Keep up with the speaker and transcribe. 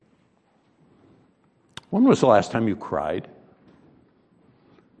When was the last time you cried?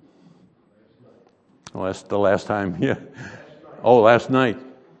 The last time, yeah. Oh, last night.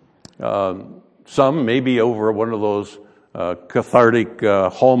 Some maybe over one of those cathartic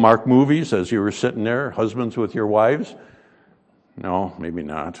Hallmark movies as you were sitting there, husbands with your wives. No, maybe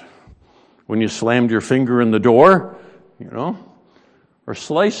not. When you slammed your finger in the door, or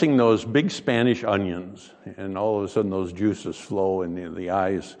slicing those big Spanish onions, and all of a sudden those juices flow and the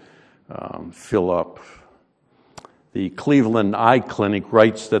eyes fill up. The Cleveland Eye Clinic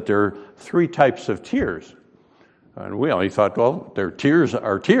writes that there are 3 types of tears. And we only thought, well, their tears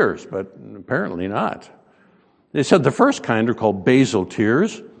are tears, but apparently not. They said the first kind are called basal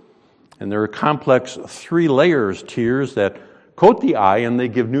tears, and they're complex 3 layers tears that coat the eye and they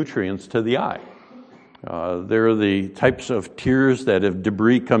give nutrients to the eye. They're the types of tears that if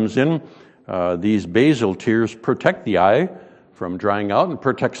debris comes in, these basal tears protect the eye from drying out and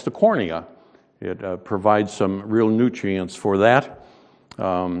protects the cornea. It provides some real nutrients for that.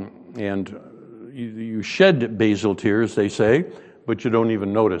 And you shed basal tears, they say, but you don't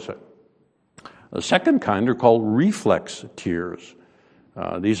even notice it. The second kind are called reflex tears.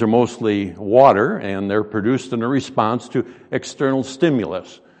 These are mostly water, and they're produced in a response to external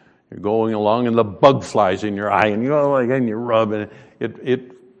stimulus. You're going along, and the bug flies in your eye, and you rub, and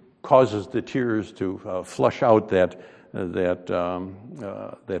it causes the tears to flush out that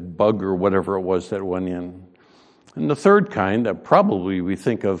bug or whatever it was that went in. And the third kind that probably we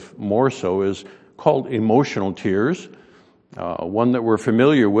think of more so is called emotional tears, one that we're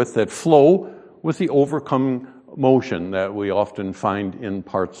familiar with that flow with the overcoming emotion that we often find in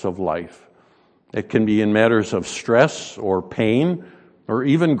parts of life. It can be in matters of stress or pain or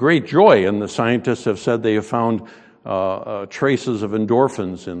even great joy, and the scientists have said they have found traces of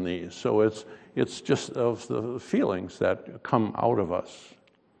endorphins in these. So it's just of the feelings that come out of us.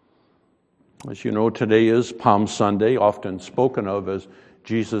 As you know, today is Palm Sunday, often spoken of as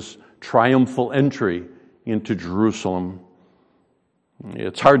Jesus' triumphal entry into Jerusalem.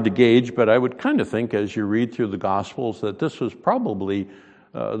 It's hard to gauge, but I would kind of think as you read through the Gospels that this was probably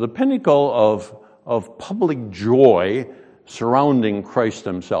the pinnacle of public joy surrounding Christ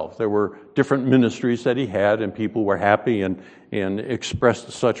himself. There were different ministries that he had, and people were happy and expressed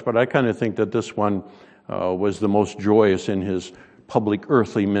such, but I kind of think that this one was the most joyous in his public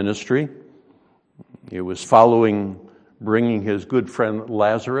earthly ministry. It was following bringing his good friend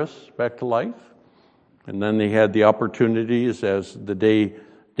Lazarus back to life. And then they had the opportunities as the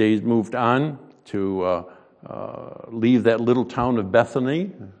days moved on to leave that little town of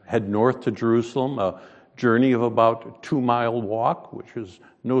Bethany, head north to Jerusalem, a journey of about a 2-mile walk, which is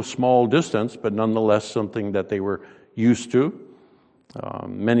no small distance, but nonetheless something that they were used to.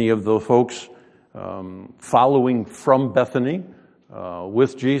 Many of the folks following from Bethany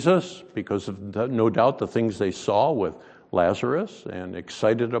with Jesus because of no doubt the things they saw with Lazarus and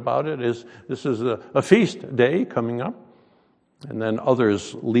excited about it. This is a feast day coming up. And then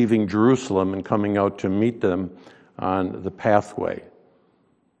others leaving Jerusalem and coming out to meet them on the pathway.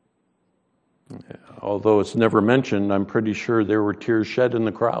 Although it's never mentioned, I'm pretty sure there were tears shed in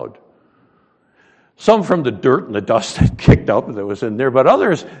the crowd. Some from the dirt and the dust that kicked up that was in there, but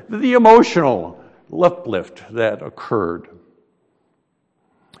others, the emotional uplift that occurred.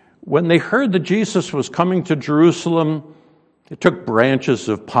 When they heard that Jesus was coming to Jerusalem, they took branches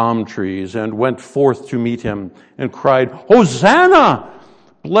of palm trees and went forth to meet him and cried, "Hosanna!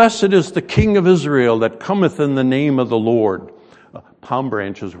 Blessed is the King of Israel that cometh in the name of the Lord." Palm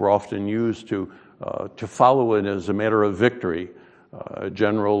branches were often used to follow it as a matter of victory. A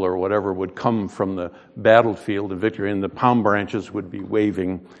general or whatever would come from the battlefield of victory, and the palm branches would be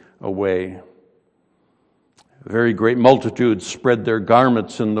waving away. A very great multitude spread their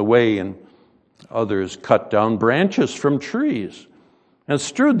garments in the way, and others cut down branches from trees and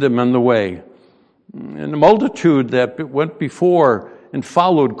strewed them in the way. And the multitude that went before and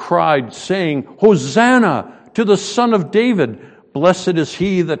followed cried, saying, "Hosanna to the Son of David! Blessed is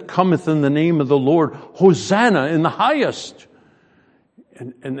he that cometh in the name of the Lord! Hosanna in the highest!"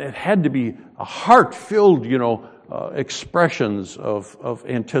 And it had to be a heart-filled, expressions of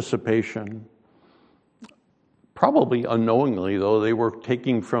anticipation. Probably unknowingly, though, they were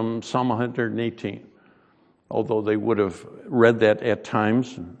taking from Psalm 118, although they would have read that at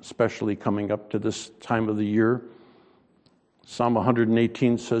times, especially coming up to this time of the year. Psalm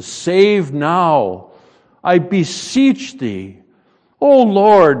 118 says, "Save now, I beseech thee. O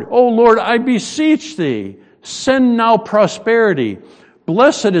Lord, I beseech thee. Send now prosperity.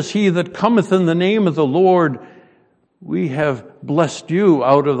 Blessed is he that cometh in the name of the Lord. We have blessed you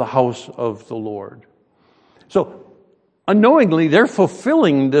out of the house of the Lord." So, unknowingly, they're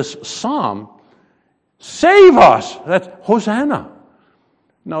fulfilling this psalm Save us! That's Hosanna.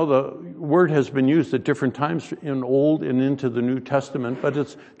 Now, the word has been used at different times in Old and into the New Testament, but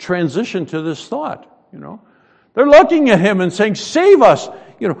it's transitioned to this thought, They're looking at him and saying, save us!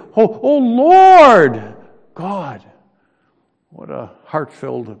 Oh Lord God. What a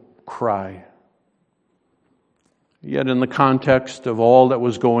heart-filled cry. Yet in the context of all that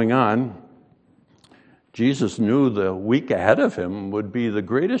was going on, Jesus knew the week ahead of him would be the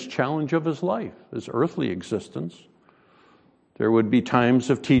greatest challenge of his life, his earthly existence. There would be times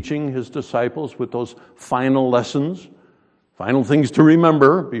of teaching his disciples with those final lessons, final things to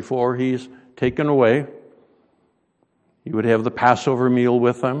remember before he's taken away. He would have the Passover meal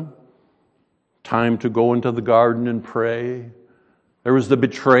with them, time to go into the garden and pray. There was the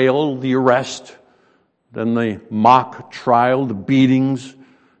betrayal, the arrest, then the mock trial, the beatings,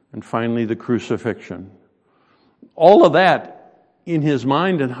 and finally the crucifixion. All of that in his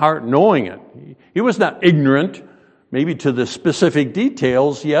mind and heart, knowing it. He was not ignorant, maybe to the specific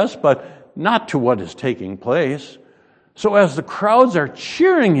details, yes, but not to what is taking place. So as the crowds are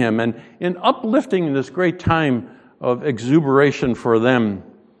cheering him and uplifting this great time of exuberation for them,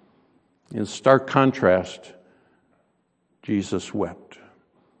 in stark contrast, Jesus wept.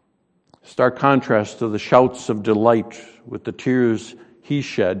 Stark contrast to the shouts of delight with the tears he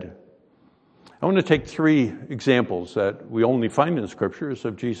shed. I want to take 3 examples that we only find in Scriptures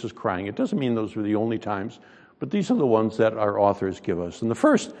of Jesus crying. It doesn't mean those were the only times, but these are the ones that our authors give us. And the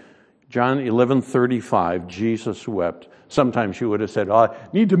first, John 11:35, Jesus wept. Sometimes you would have said, I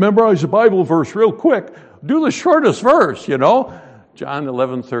need to memorize a Bible verse real quick. Do the shortest verse, John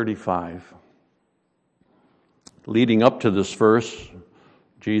 11:35. Leading up to this verse,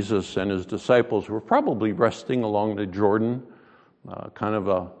 Jesus and his disciples were probably resting along the Jordan, kind of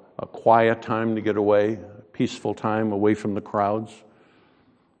a quiet time to get away, a peaceful time away from the crowds.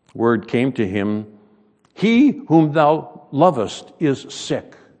 Word came to him, he whom thou lovest is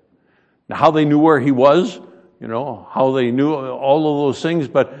sick. Now, how they knew where he was, how they knew all of those things,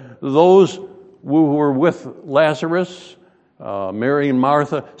 but those who were with Lazarus, Mary and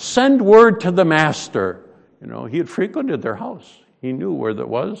Martha, send word to the master. He had frequented their house. He knew where that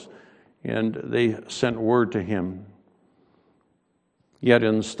was, and they sent word to him. Yet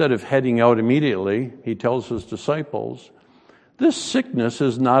instead of heading out immediately, he tells his disciples, this sickness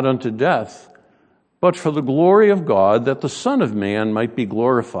is not unto death, but for the glory of God, that the Son of Man might be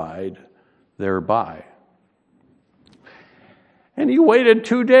glorified thereby. And he waited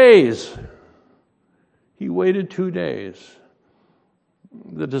 2 days. He waited 2 days.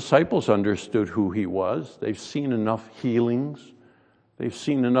 The disciples understood who he was. They've seen enough healings. They've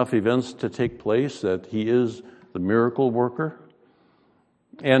seen enough events to take place that he is the miracle worker.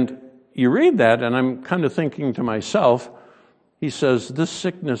 And you read that, and I'm kind of thinking to myself, he says, this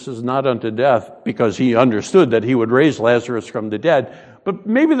sickness is not unto death, because he understood that he would raise Lazarus from the dead. But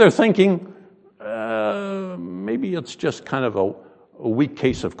maybe they're thinking, maybe it's just kind of a weak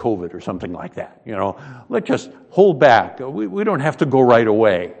case of COVID or something like that. Let's just hold back. We don't have to go right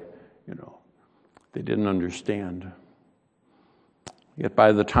away. They didn't understand. Yet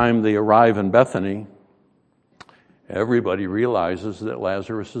by the time they arrive in Bethany, everybody realizes that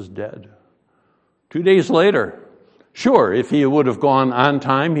Lazarus is dead. 2 days later, sure, if he would have gone on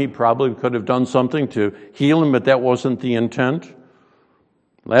time, he probably could have done something to heal him, but that wasn't the intent.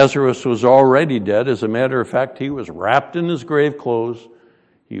 Lazarus was already dead. As a matter of fact, he was wrapped in his grave clothes.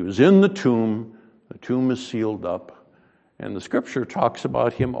 He was in the tomb. The tomb is sealed up. And the Scripture talks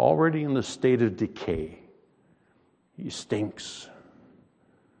about him already in the state of decay. He stinks.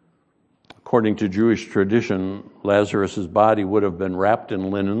 According to Jewish tradition, Lazarus' body would have been wrapped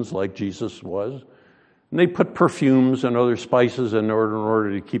in linens like Jesus was. And they put perfumes and other spices in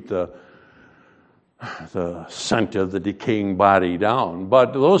order to keep the scent of the decaying body down.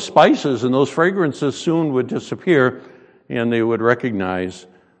 But those spices and those fragrances soon would disappear, and they would recognize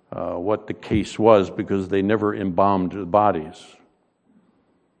what the case was, because they never embalmed the bodies.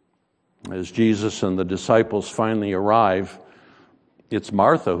 As Jesus and the disciples finally arrive, it's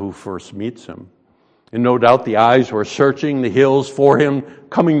Martha who first meets him. And no doubt the eyes were searching the hills for him,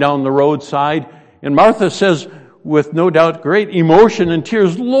 coming down the roadside. And Martha says, with no doubt great emotion and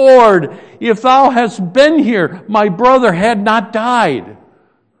tears, Lord, if thou hadst been here, my brother had not died.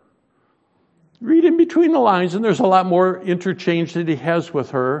 Read in between the lines, and there's a lot more interchange that he has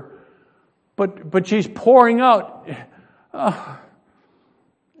with her. But she's pouring out.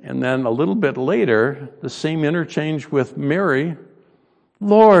 And then a little bit later, the same interchange with Mary.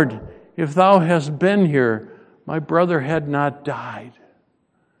 Lord, if thou hadst been here, my brother had not died.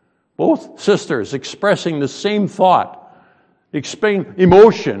 Both sisters expressing the same thought, expressing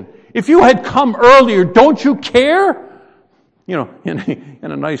emotion, If you had come earlier, don't you care? In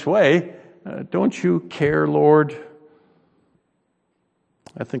a nice way. Don't you care, Lord?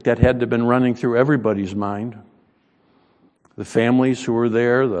 I think that had to have been running through everybody's mind. The families who were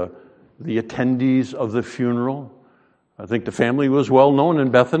there, the attendees of the funeral. I think the family was well known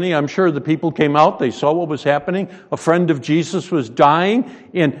in Bethany. I'm sure the people came out, they saw what was happening. A friend of Jesus was dying,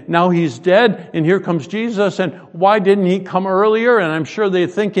 and now he's dead, and here comes Jesus, and why didn't he come earlier? And I'm sure they're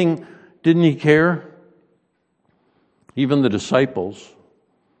thinking, didn't he care? Even the disciples.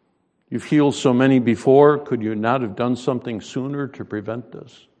 You've healed so many before, could you not have done something sooner to prevent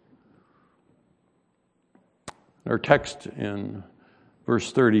this? Our text in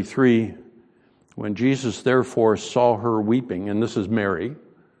verse 33, when Jesus therefore saw her weeping, and this is Mary,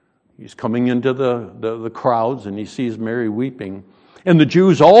 he's coming into the crowds and he sees Mary weeping, and the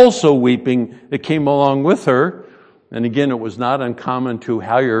Jews also weeping that came along with her. And again, it was not uncommon to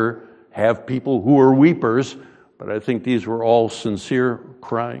have people who were weepers, but I think these were all sincere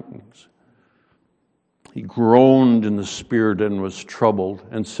cryings. He groaned in the spirit and was troubled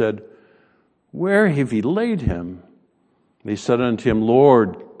and said, Where have ye laid him? They said unto him,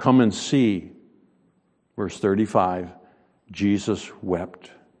 Lord, come and see. Verse 35, Jesus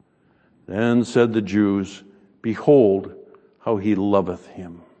wept. Then said the Jews, Behold, how he loveth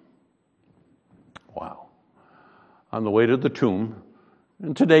him. Wow. On the way to the tomb,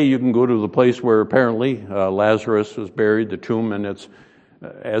 and today you can go to the place where apparently Lazarus was buried, the tomb, and it's,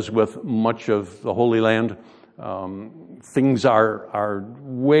 as with much of the Holy Land, things are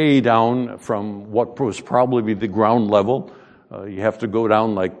way down from what was probably the ground level. You have to go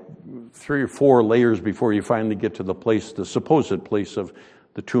down like 3 or 4 layers before you finally get to the supposed place of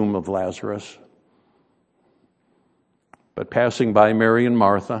the tomb of Lazarus. But passing by Mary and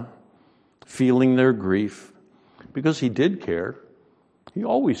Martha, feeling their grief, because he did care. He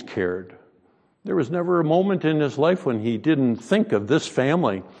always cared. There was never a moment in his life when he didn't think of this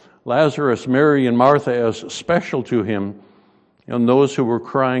family, Lazarus, Mary, and Martha, as special to him, and those who were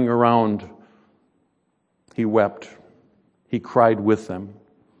crying around. He wept. He cried with them.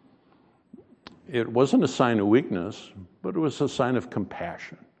 It wasn't a sign of weakness, but it was a sign of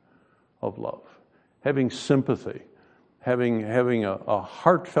compassion, of love, having sympathy, having a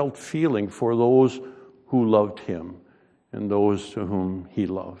heartfelt feeling for those who loved him and those to whom he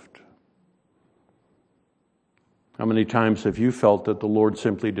loved. How many times have you felt that the Lord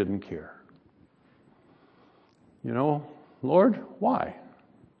simply didn't care? Lord, why?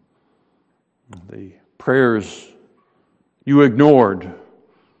 The prayers you ignored.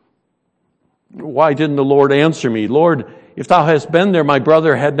 Why didn't the Lord answer me? Lord, if thou hadst been there, my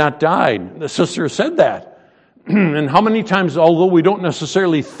brother had not died. The sister said that. And how many times, although we don't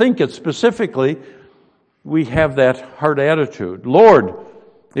necessarily think it specifically, we have that hard attitude. Lord,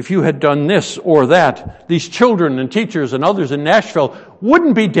 if you had done this or that, these children and teachers and others in Nashville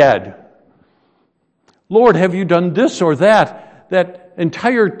wouldn't be dead. Lord, have you done this or that? That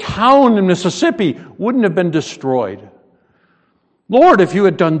entire town in Mississippi wouldn't have been destroyed. Lord, if you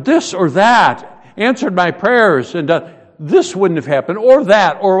had done this or that, answered my prayers, and this wouldn't have happened, or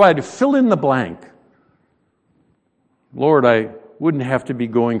that, or what, fill in the blank. Lord, I wouldn't have to be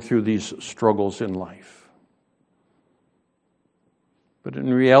going through these struggles in life. But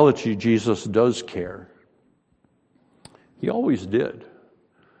in reality, Jesus does care. He always did.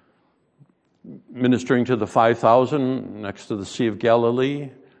 Ministering to the 5,000 next to the Sea of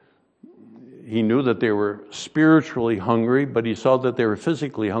Galilee, he knew that they were spiritually hungry, but he saw that they were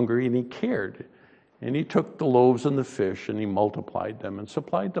physically hungry, and he cared. And he took the loaves and the fish, and he multiplied them and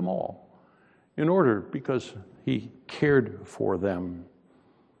supplied them all because he cared for them.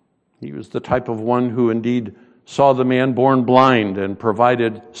 He was the type of one who indeed saw the man born blind and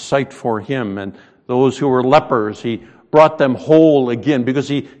provided sight for him, and those who were lepers, he brought them whole again because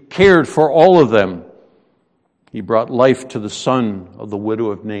he cared for all of them. He brought life to the son of the widow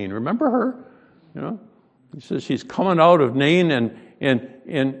of Nain. Remember her? He says she's coming out of Nain,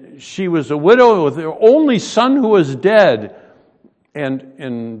 and she was a widow with her only son who was dead.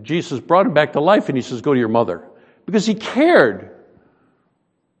 And Jesus brought him back to life, and he says, go to your mother. Because he cared.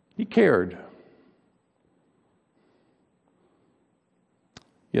 He cared.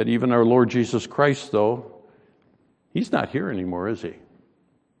 Yet even our Lord Jesus Christ, though, he's not here anymore, is he?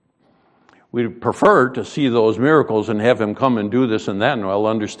 We'd prefer to see those miracles and have him come and do this and that, and I'll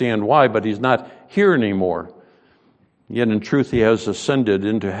understand why, but he's not here anymore. Yet in truth, he has ascended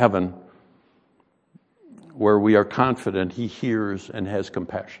into heaven, where we are confident he hears and has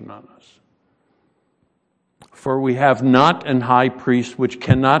compassion on us. For we have not an high priest which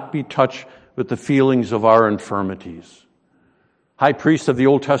cannot be touched with the feelings of our infirmities. high priests of the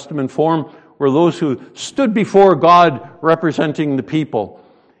Old Testament form were those who stood before God representing the people.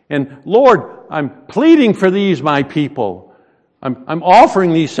 And Lord, I'm pleading for these, my people. I'm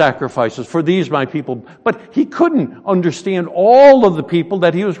offering these sacrifices for these, my people. But he couldn't understand all of the people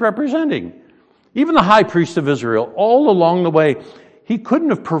that he was representing. Even the high priest of Israel, all along the way, he couldn't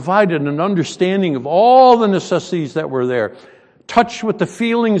have provided an understanding of all the necessities that were there, touched with the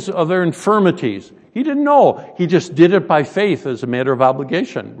feelings of their infirmities. He didn't know. He just did it by faith as a matter of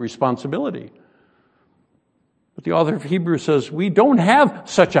obligation, responsibility. But the author of Hebrews says, we don't have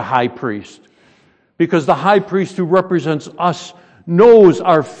such a high priest, because the high priest who represents us knows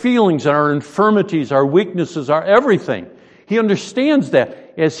our feelings and our infirmities, our weaknesses, our everything. He understands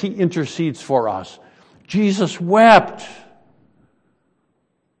that as he intercedes for us. Jesus wept.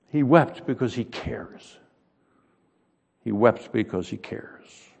 He wept because he cares. He wept because he cares.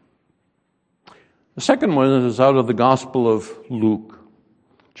 The second one is out of the Gospel of Luke,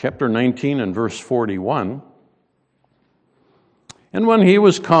 chapter 19 and verse 41. And when he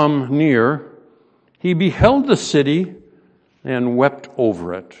was come near, he beheld the city and wept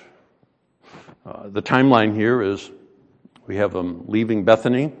over it. The timeline here is we have them leaving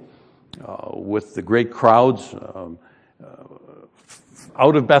Bethany with the great crowds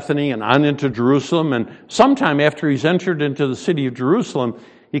out of Bethany and on into Jerusalem. And sometime after he's entered into the city of Jerusalem,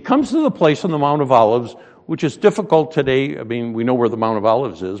 he comes to the place on the Mount of Olives, which is difficult today. I mean, we know where the Mount of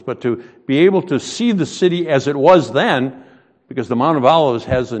Olives is, but to be able to see the city as it was then, because the Mount of Olives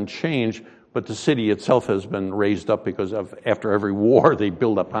hasn't changed, but the city itself has been raised up because of after every war they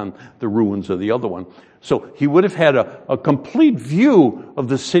build upon the ruins of the other one. So he would have had a complete view of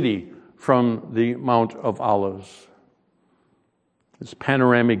the city from the Mount of Olives. This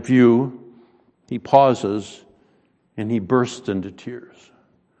panoramic view, he pauses and he bursts into tears.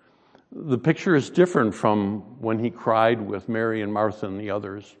 The picture is different from when he cried with Mary and Martha and the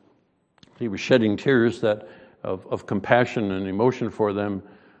others. He was shedding tears of compassion and emotion for them,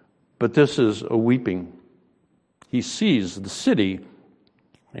 but this is a weeping. He sees the city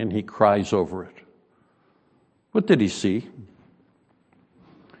and he cries over it. What did he see?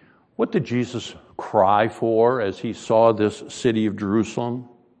 What did Jesus cry for as he saw this city of Jerusalem?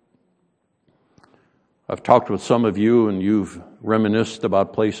 I've talked with some of you and you've reminisced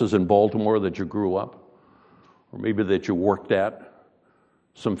about places in Baltimore that you grew up, or maybe that you worked at,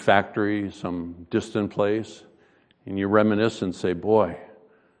 some factory, some distant place, and you reminisce and say, boy,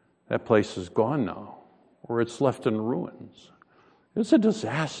 that place is gone now, or it's left in ruins. It's a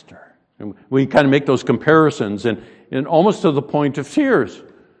disaster. And we kind of make those comparisons and almost to the point of tears.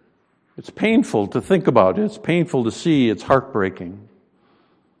 It's painful to think about. It's painful to see. It's heartbreaking.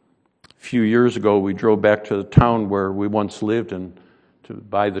 A few years ago, we drove back to the town where we once lived and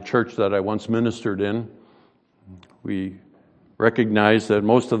by the church that I once ministered in. We recognized that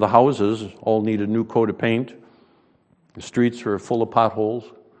most of the houses all need a new coat of paint. The streets are full of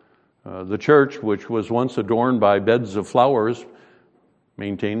potholes. The church, which was once adorned by beds of flowers,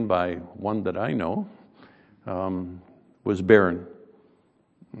 maintained by one that I know, was barren.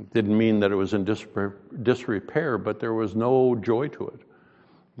 It didn't mean that it was in disrepair, but there was no joy to it.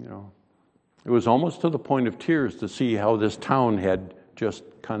 You know, it was almost to the point of tears to see how this town had just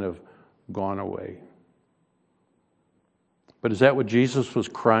kind of gone away. But is that what Jesus was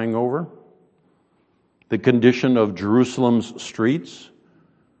crying over? The condition of Jerusalem's streets?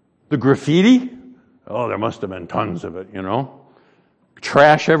 The graffiti? Oh, there must have been tons of it, you know.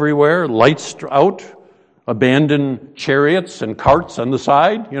 Trash everywhere, lights out, abandoned chariots and carts on the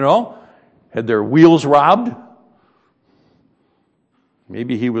side, you know. Had their wheels robbed.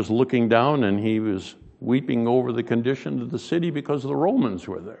 Maybe he was looking down and he was weeping over the condition of the city because the Romans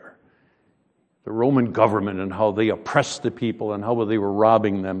were there. The Roman government and how they oppressed the people and how they were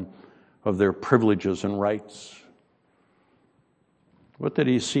robbing them of their privileges and rights. What did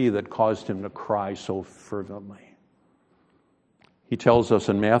he see that caused him to cry so fervently? He tells us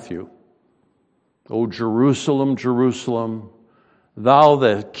in Matthew, O Jerusalem, Jerusalem, thou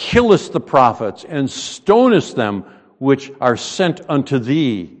that killest the prophets and stonest them which are sent unto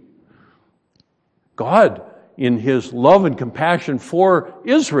thee. God, in his love and compassion for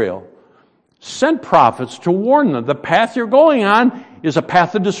Israel, sent prophets to warn them. The path you're going on is a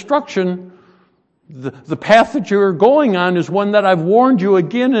path of destruction. The path that you're going on is one that I've warned you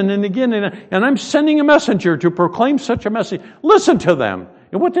again and again, and I'm sending a messenger to proclaim such a message. Listen to them.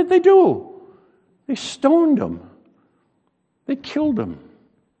 And what did they do? They stoned him. They killed him.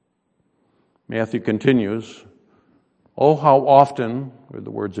 Matthew continues, Oh, how often, are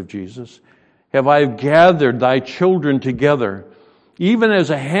the words of Jesus, have I gathered thy children together, even as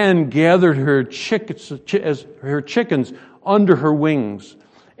a hen gathered her chickens under her wings,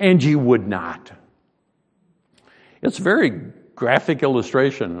 and ye would not. It's a very graphic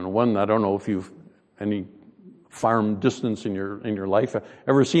illustration, and one I don't know if you've any farm distance in your life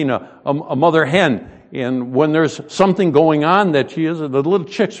ever seen a mother hen, and when there's something going on that she is, the little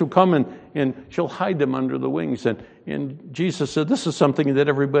chicks will come and she'll hide them under the wings. And Jesus said this is something that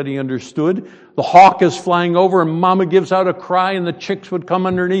everybody understood. The hawk is flying over and mama gives out a cry and the chicks would come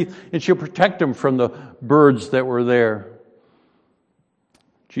underneath and she'll protect them from the birds that were there.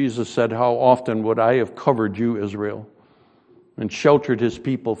 Jesus said, how often would I have covered you, Israel, and sheltered his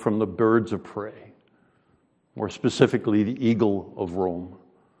people from the birds of prey, more specifically the eagle of Rome.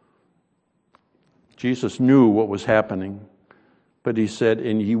 Jesus knew what was happening, but he said,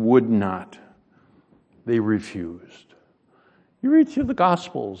 and ye would not. They refused. You read through the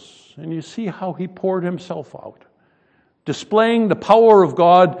Gospels and you see how he poured himself out, displaying the power of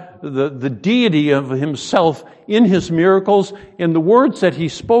God, the deity of himself in his miracles, in the words that he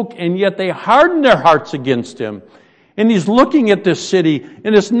spoke, and yet they hardened their hearts against him. And he's looking at this city,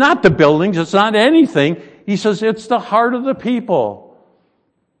 and it's not the buildings, it's not anything. He says, it's the heart of the people.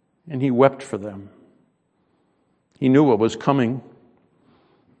 And he wept for them. He knew what was coming.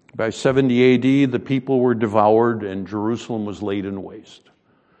 By 70 AD, the people were devoured and Jerusalem was laid in waste.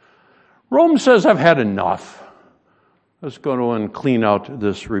 Rome says, I've had enough. Let's go and clean out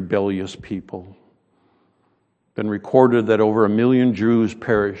this rebellious people. Been recorded that over 1 million Jews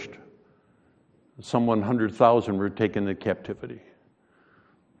perished. Some 100,000 were taken into captivity.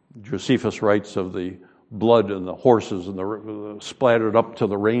 Josephus writes of the blood and the horses and the splattered up to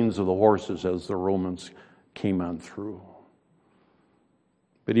the reins of the horses as the Romans came on through.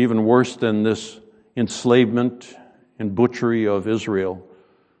 But even worse than this enslavement and butchery of Israel,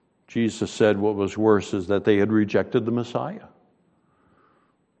 Jesus said what was worse is that they had rejected the Messiah.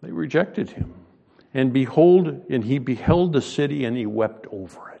 They rejected him. And behold, and he beheld the city and he wept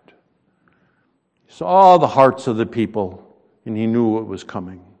over it. He saw the hearts of the people and he knew what was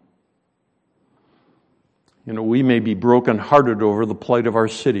coming. You know, we may be brokenhearted over the plight of our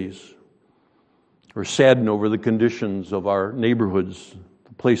cities, or saddened over the conditions of our neighborhoods,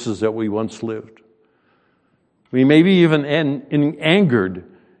 the places that we once lived. We may be even angered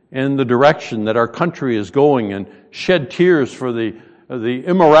in the direction that our country is going and shed tears for the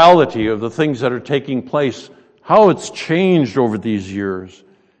immorality of the things that are taking place, how it's changed over these years.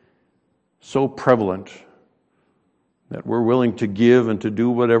 So prevalent that we're willing to give and to do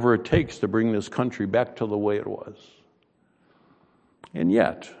whatever it takes to bring this country back to the way it was. And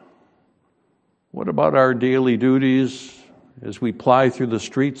yet, what about our daily duties as we ply through the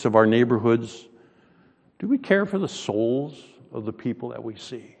streets of our neighborhoods? Do we care for the souls of the people that we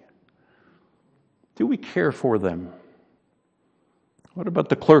see? Do we care for them? What about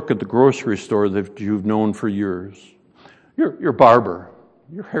the clerk at the grocery store that you've known for years? Your barber,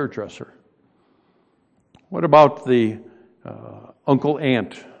 your hairdresser. What about the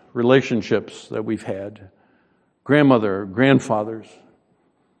uncle-aunt relationships that we've had? Grandmother, grandfathers.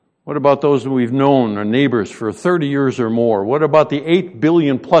 What about those that we've known, our neighbors, for 30 years or more? What about the 8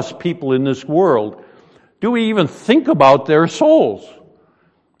 billion plus people in this world? Do we even think about their souls?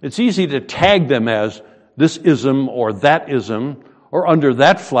 It's easy to tag them as this ism or that ism, or under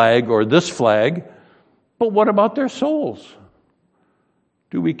that flag or this flag. But what about their souls?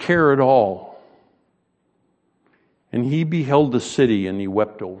 Do we care at all? And he beheld the city and he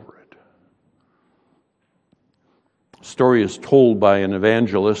wept over it. The story is told by an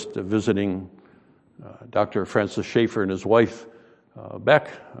evangelist visiting Dr. Francis Schaeffer and his wife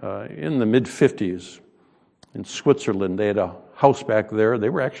back in the mid-50s in Switzerland. They had a house back there. They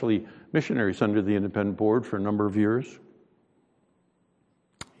were actually missionaries under the Independent Board for a number of years.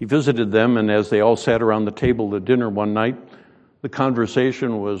 He visited them, and as they all sat around the table at dinner one night, the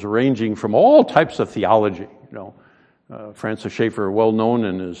conversation was ranging from all types of theology. Francis Schaeffer, well known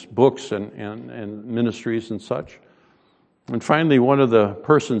in his books and ministries and such. And finally, one of the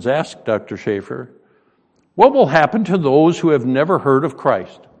persons asked Dr. Schaeffer, what will happen to those who have never heard of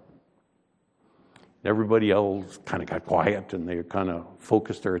Christ? Everybody else kind of got quiet and they kind of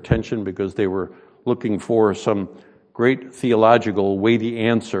focused their attention because they were looking for some great theological, weighty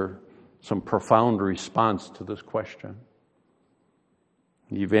answer, some profound response to this question.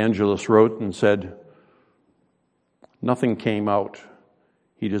 The evangelist wrote and said, nothing came out.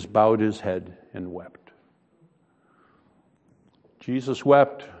 He just bowed his head and wept. Jesus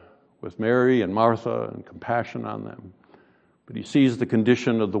wept with Mary and Martha and compassion on them. But he sees the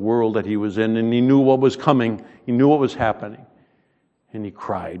condition of the world that he was in, and he knew what was coming. He knew what was happening. And he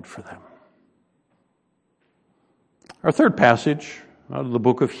cried for them. Our third passage out of the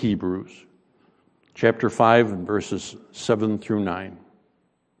book of Hebrews chapter 5, verses 7 through 9.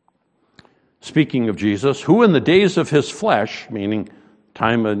 Speaking of Jesus, who in the days of his flesh, meaning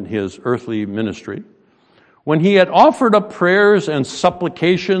time in his earthly ministry, when he had offered up prayers and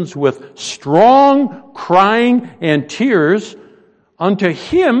supplications with strong crying and tears unto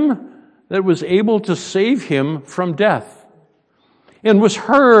him that was able to save him from death, and was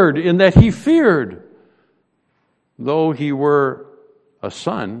heard in that he feared, though he were a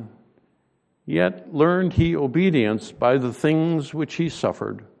son, yet learned he obedience by the things which he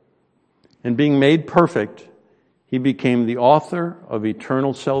suffered. And being made perfect, he became the author of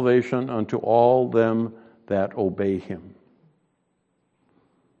eternal salvation unto all them that obey him.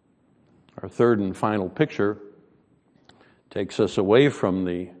 Our third and final picture takes us away from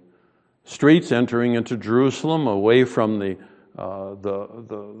the streets entering into Jerusalem, away from the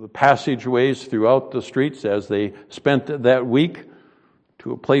passageways throughout the streets as they spent that week,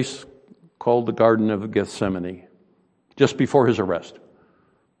 to a place called the Garden of Gethsemane, just before his arrest.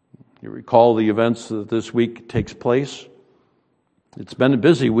 You recall the events that this week takes place. It's been a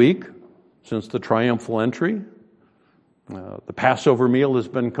busy week since the triumphal entry. The Passover meal has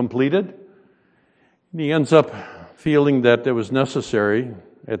been completed. And he ends up feeling that it was necessary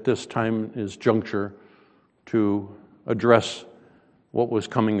at this time, his juncture, to address what was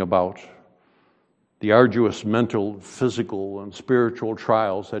coming about, the arduous mental, physical, and spiritual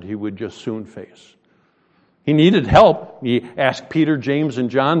trials that he would just soon face. He needed help. He asked Peter, James, and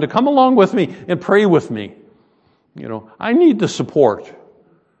John to come along with me and pray with me. I need the support.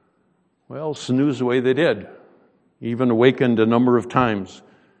 Well, snooze away they did. Even awakened a number of times,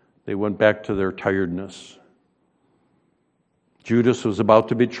 they went back to their tiredness. Judas was about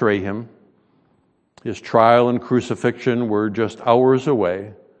to betray him. His trial and crucifixion were just hours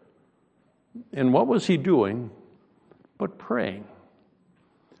away. And what was he doing but praying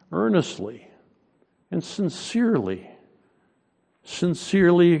earnestly and sincerely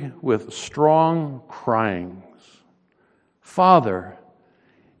with strong cryings? Father,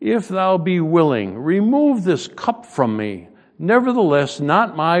 if thou be willing, remove this cup from me. Nevertheless,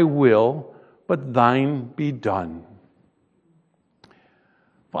 not my will, but thine be done.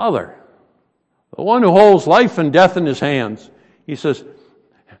 Father, the one who holds life and death in his hands, he says,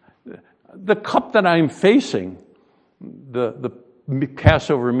 the cup that I'm facing, the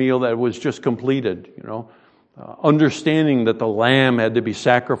Passover meal that was just completed, understanding that the lamb had to be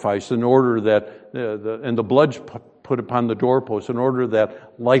sacrificed in order that, and the blood put upon the doorpost in order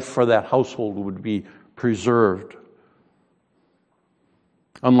that life for that household would be preserved.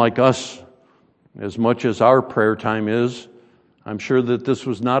 Unlike us, as much as our prayer time is, I'm sure that this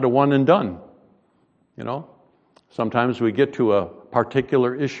was not a one and done. Sometimes we get to a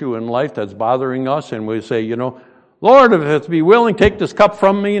particular issue in life that's bothering us and we say, Lord, if it be willing, take this cup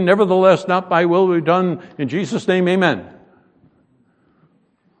from me, nevertheless, not my will be done. In Jesus' name, amen.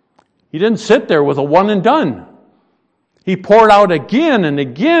 He didn't sit there with a one and done. He poured out again and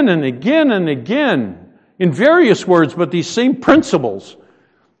again and again and again in various words, but these same principles.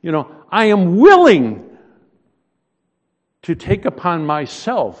 I am willing to take upon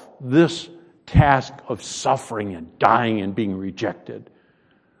myself this task of suffering and dying and being rejected.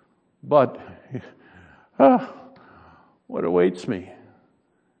 But what awaits me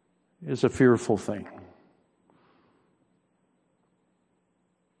is a fearful thing.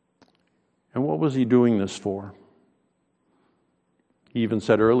 And what was he doing this for? He even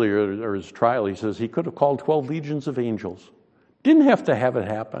said earlier, or his trial, he says he could have called 12 legions of angels. Didn't have to have it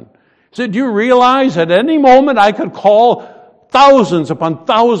happen. He said, do you realize at any moment I could call thousands upon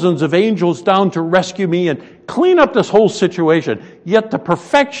thousands of angels down to rescue me and clean up this whole situation? Yet the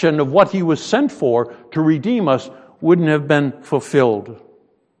perfection of what he was sent for to redeem us wouldn't have been fulfilled.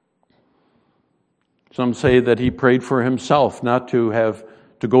 Some say that he prayed for himself not to have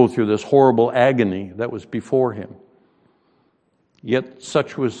to go through this horrible agony that was before him. Yet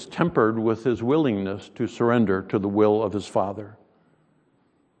such was tempered with his willingness to surrender to the will of his Father.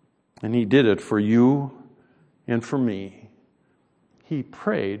 And he did it for you and for me. He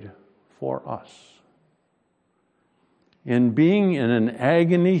prayed for us. In being in an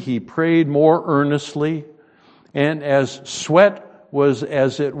agony, he prayed more earnestly, and as sweat was,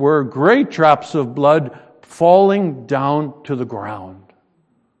 as it were, great drops of blood falling down to the ground.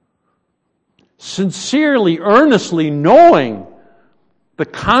 Sincerely, earnestly knowing the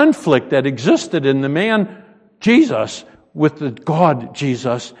conflict that existed in the man Jesus with the God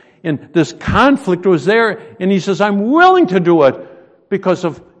Jesus, and this conflict was there, and he says, I'm willing to do it because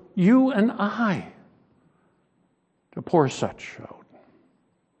of you and I, to pour such out.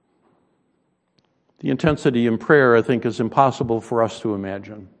 The intensity in prayer, I think, is impossible for us to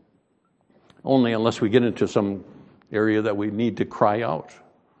imagine. only unless we get into some area that we need to cry out.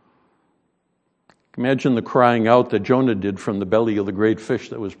 Imagine the crying out that Jonah did from the belly of the great fish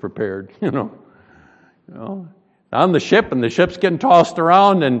that was prepared, you know, on the ship, and the ship's getting tossed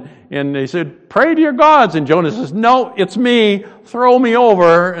around, and they said, pray to your gods. And Jonah says, no, it's me, throw me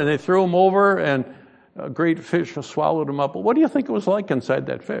over. And they threw him over, and a great fish swallowed him up. But what do you think it was like inside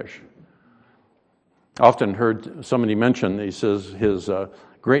that fish? I often heard somebody mention, he says, his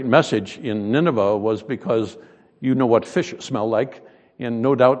great message in Nineveh was because you know what fish smell like. And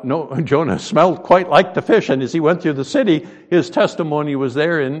no doubt, Jonah smelled quite like the fish. And as he went through the city, his testimony was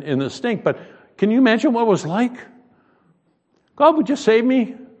there in the stink. But can you imagine what it was like? God, would you save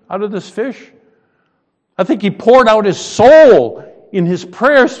me out of this fish? I think he poured out his soul in his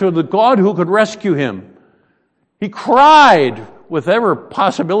prayers to the God who could rescue him. He cried with every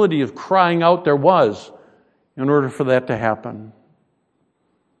possibility of crying out there was in order for that to happen.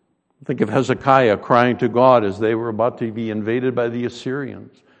 Think of Hezekiah crying to God as they were about to be invaded by the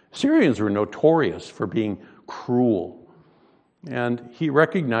Assyrians. Assyrians were notorious for being cruel. And he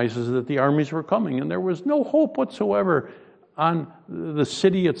recognizes that the armies were coming, and there was no hope whatsoever on the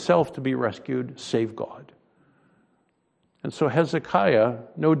city itself to be rescued, save God. And so Hezekiah,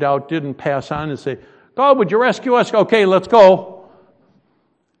 no doubt, didn't pass on and say, God, would you rescue us? Okay, let's go.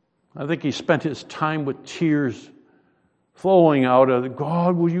 I think he spent his time with tears flowing out of,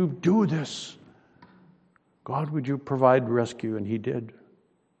 God, will you do this? God, would you provide rescue? And he did.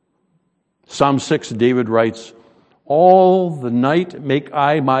 Psalm 6, David writes, all the night make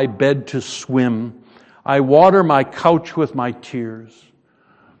I my bed to swim. I water my couch with my tears.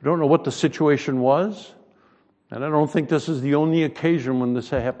 I don't know what the situation was, and I don't think this is the only occasion when this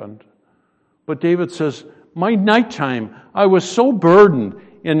happened. But David says, my nighttime, I was so burdened,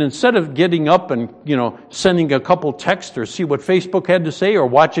 and instead of getting up and, sending a couple texts or see what Facebook had to say or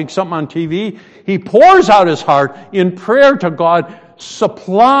watching something on TV, he pours out his heart in prayer to God,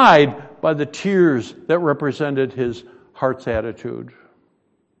 supplied by the tears that represented his heart's attitude.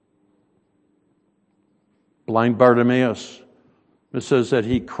 Blind Bartimaeus, it says that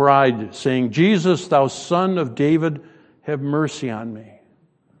he cried, saying, Jesus, thou son of David, have mercy on me.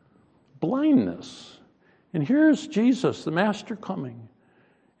 Blindness. And here's Jesus, the Master, coming.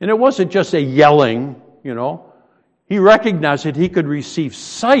 And it wasn't just a yelling, He recognized that he could receive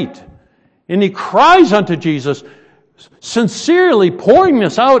sight. And he cries unto Jesus, sincerely pouring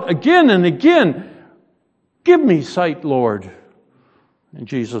this out again and again. Give me sight, Lord. And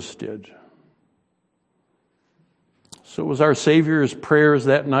Jesus did. So was our Savior's prayers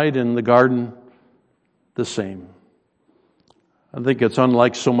that night in the garden the same? I think it's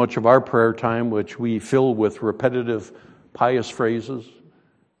unlike so much of our prayer time, which we fill with repetitive, pious phrases,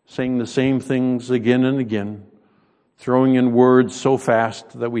 saying the same things again and again, throwing in words so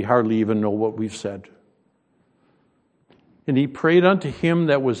fast that we hardly even know what we've said. And he prayed unto him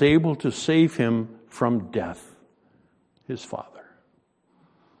that was able to save him from death, his Father.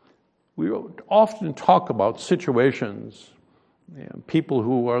 We often talk about situations, people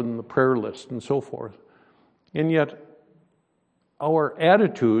who are on the prayer list and so forth, and yet our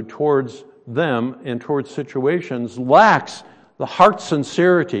attitude towards them and towards situations lacks the heart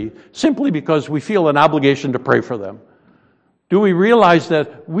sincerity simply because we feel an obligation to pray for them. Do we realize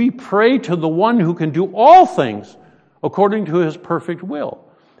that we pray to the one who can do all things according to his perfect will?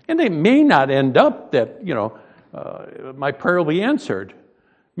 And it may not end up that, my prayer will be answered.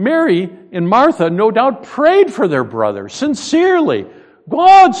 Mary and Martha no doubt prayed for their brother sincerely.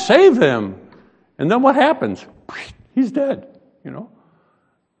 God, save him. And then what happens? He's dead,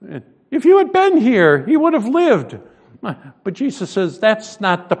 If you had been here, he would have lived. But Jesus says that's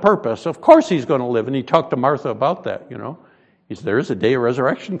not the purpose. Of course he's going to live. And he talked to Martha about that, He said, there's a day of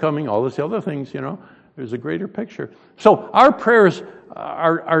resurrection coming, all these other things, There's a greater picture. So our prayers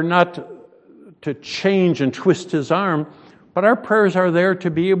are not to change and twist his arm, but our prayers are there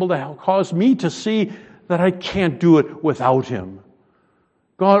to be able to cause me to see that I can't do it without him.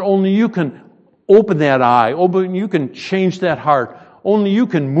 God, only you can open that eye. Only you can change that heart. Only you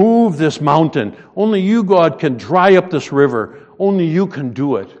can move this mountain. Only you, God, can dry up this river. Only you can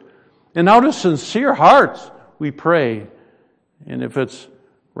do it. And out of sincere hearts, we pray. And if it's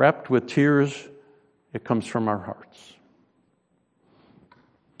wrapped with tears, it comes from our hearts.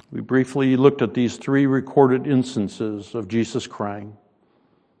 We briefly looked at these 3 recorded instances of Jesus crying.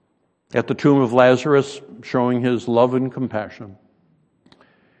 At the tomb of Lazarus, showing his love and compassion.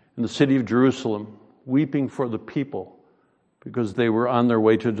 In the city of Jerusalem, weeping for the people because they were on their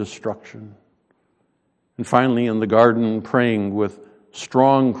way to destruction. And finally, in the garden, praying with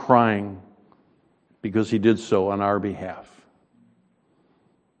strong crying because he did so on our behalf.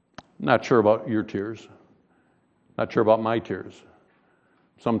 Not sure about your tears. Not sure about my tears.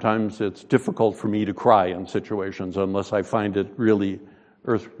 Sometimes it's difficult for me to cry in situations unless I find it really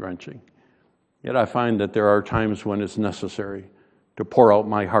earth-wrenching. Yet I find that there are times when it's necessary to pour out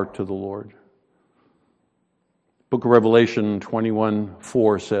my heart to the Lord. Book of Revelation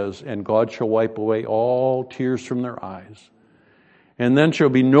 21:4 says, "And God shall wipe away all tears from their eyes. And then shall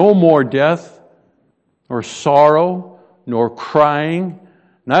be no more death, nor sorrow, nor crying,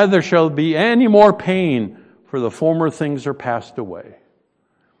 neither shall be any more pain, for the former things are passed away."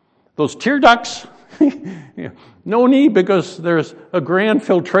 Those tear ducts, no need, because there's a grand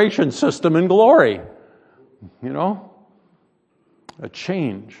filtration system in glory. A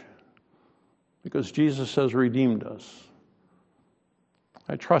change, because Jesus has redeemed us.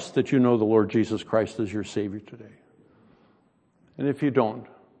 I trust that you know the Lord Jesus Christ as your Savior today. And if you don't,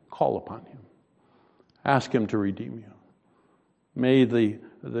 call upon Him. Ask Him to redeem you. May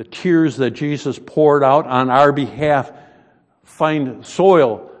the tears that Jesus poured out on our behalf find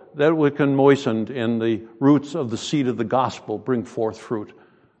soil that we can moisten, and the roots of the seed of the gospel bring forth fruit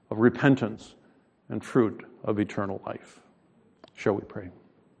of repentance and fruit of eternal life. Shall we pray?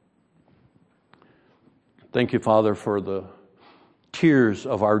 Thank you, Father, for the tears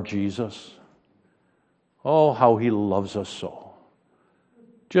of our Jesus. Oh, how He loves us so.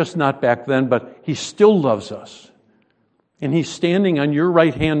 Just not back then, but He still loves us. And He's standing on your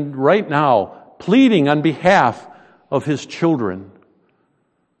right hand right now, pleading on behalf of His children,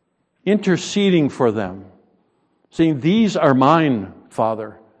 interceding for them, saying, "These are mine,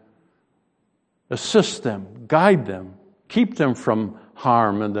 Father. Assist them, guide them, keep them from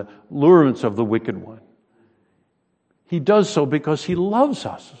harm and the allurements of the wicked one." He does so because He loves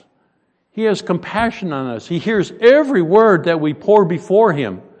us. He has compassion on us. He hears every word that we pour before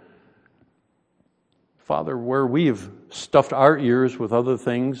Him. Father, where we have stuffed our ears with other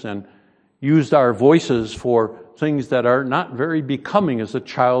things and used our voices for things that are not very becoming as a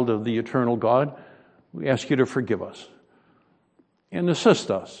child of the eternal God, we ask you to forgive us and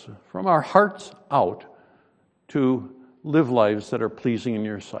assist us from our hearts out to live lives that are pleasing in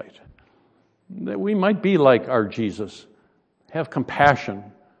your sight. That we might be like our Jesus, have compassion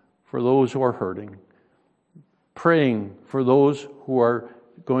for those who are hurting, praying for those who are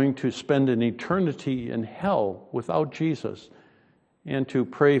going to spend an eternity in hell without Jesus, and to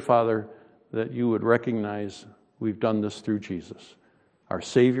pray, Father, that you would recognize we've done this through Jesus, our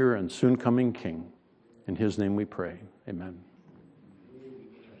Savior and soon coming King. In His name we pray. Amen.